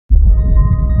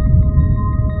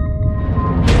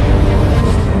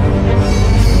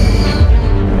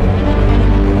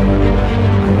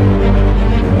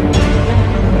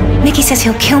says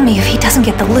he'll kill me if he doesn't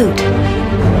get the loot.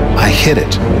 I hit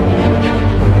it.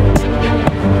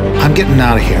 I'm getting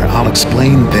out of here. I'll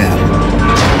explain then.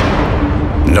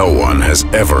 No one has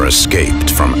ever escaped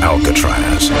from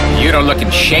Alcatraz. You don't look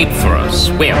in shape for a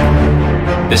swim.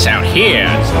 This out here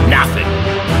is nothing.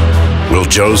 Will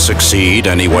Joe succeed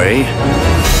anyway?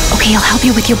 Okay, I'll help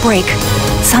you with your break.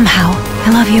 Somehow. I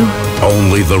love you.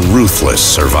 Only the ruthless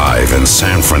survive in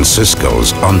San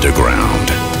Francisco's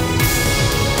underground.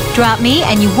 Drop me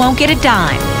and you won't get a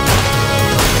dime.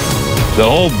 The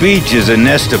whole beach is a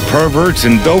nest of perverts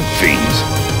and dope fiends.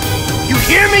 You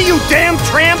hear me, you damn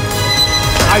tramp?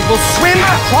 I will swim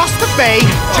across the bay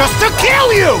just to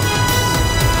kill you!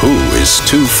 Who is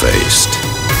two-faced?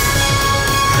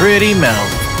 Pretty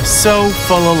mouth, so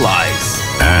full of lies.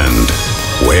 And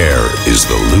where is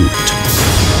the loot?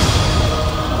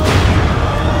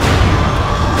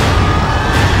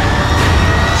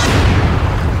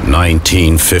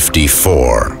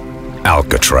 (1954)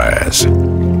 Alcatraz.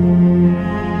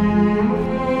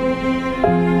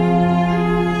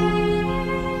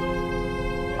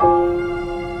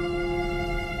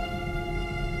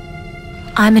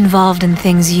 I'm involved in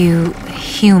things you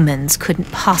humans couldn't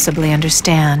possibly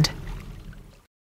understand.